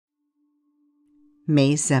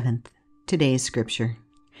May 7th. Today's scripture.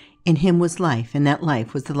 In him was life, and that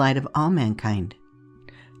life was the light of all mankind.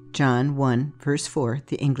 John 1, verse 4,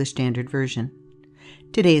 the English Standard Version.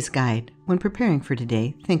 Today's guide. When preparing for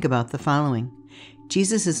today, think about the following.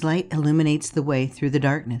 Jesus' light illuminates the way through the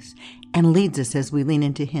darkness and leads us as we lean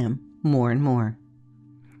into him more and more.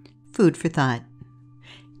 Food for thought.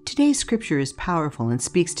 Today's scripture is powerful and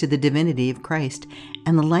speaks to the divinity of Christ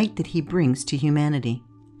and the light that he brings to humanity.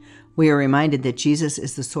 We are reminded that Jesus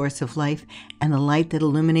is the source of life and the light that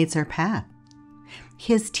illuminates our path.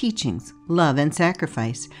 His teachings, love, and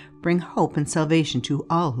sacrifice bring hope and salvation to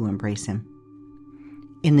all who embrace him.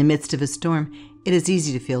 In the midst of a storm, it is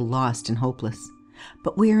easy to feel lost and hopeless,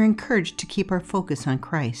 but we are encouraged to keep our focus on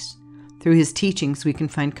Christ. Through his teachings, we can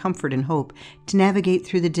find comfort and hope to navigate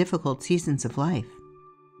through the difficult seasons of life.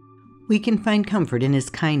 We can find comfort in his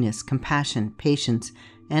kindness, compassion, patience,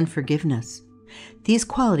 and forgiveness. These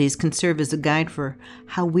qualities can serve as a guide for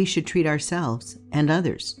how we should treat ourselves and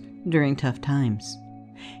others during tough times.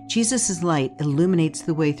 Jesus' light illuminates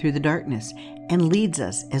the way through the darkness and leads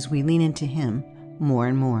us as we lean into him more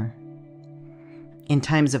and more. In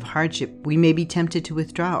times of hardship, we may be tempted to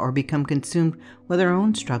withdraw or become consumed with our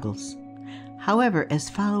own struggles. However, as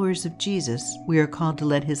followers of Jesus, we are called to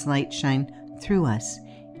let his light shine through us,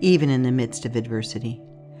 even in the midst of adversity.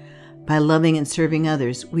 By loving and serving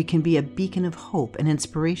others, we can be a beacon of hope and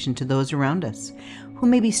inspiration to those around us who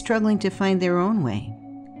may be struggling to find their own way.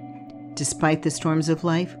 Despite the storms of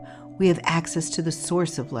life, we have access to the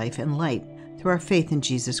source of life and light through our faith in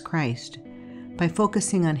Jesus Christ. By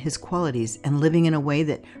focusing on his qualities and living in a way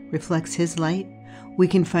that reflects his light, we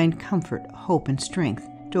can find comfort, hope, and strength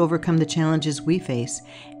to overcome the challenges we face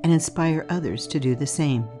and inspire others to do the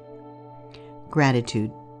same.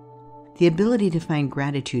 Gratitude. The ability to find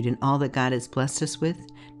gratitude in all that God has blessed us with,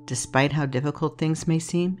 despite how difficult things may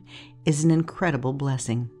seem, is an incredible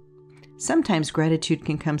blessing. Sometimes gratitude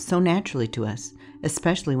can come so naturally to us,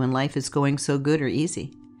 especially when life is going so good or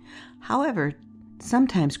easy. However,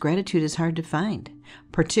 sometimes gratitude is hard to find,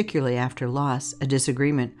 particularly after loss, a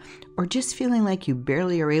disagreement, or just feeling like you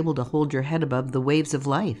barely are able to hold your head above the waves of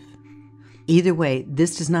life. Either way,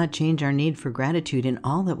 this does not change our need for gratitude in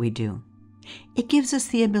all that we do. It gives us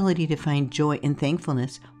the ability to find joy and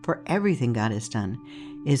thankfulness for everything God has done,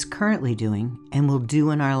 is currently doing, and will do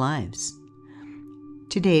in our lives.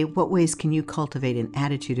 Today, what ways can you cultivate an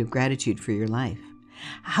attitude of gratitude for your life?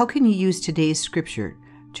 How can you use today's scripture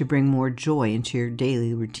to bring more joy into your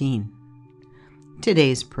daily routine?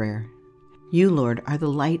 Today's prayer. You, Lord, are the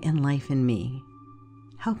light and life in me,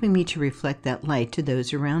 helping me to reflect that light to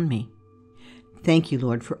those around me. Thank you,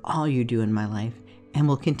 Lord, for all you do in my life and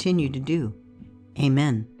will continue to do.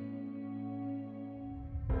 Amen.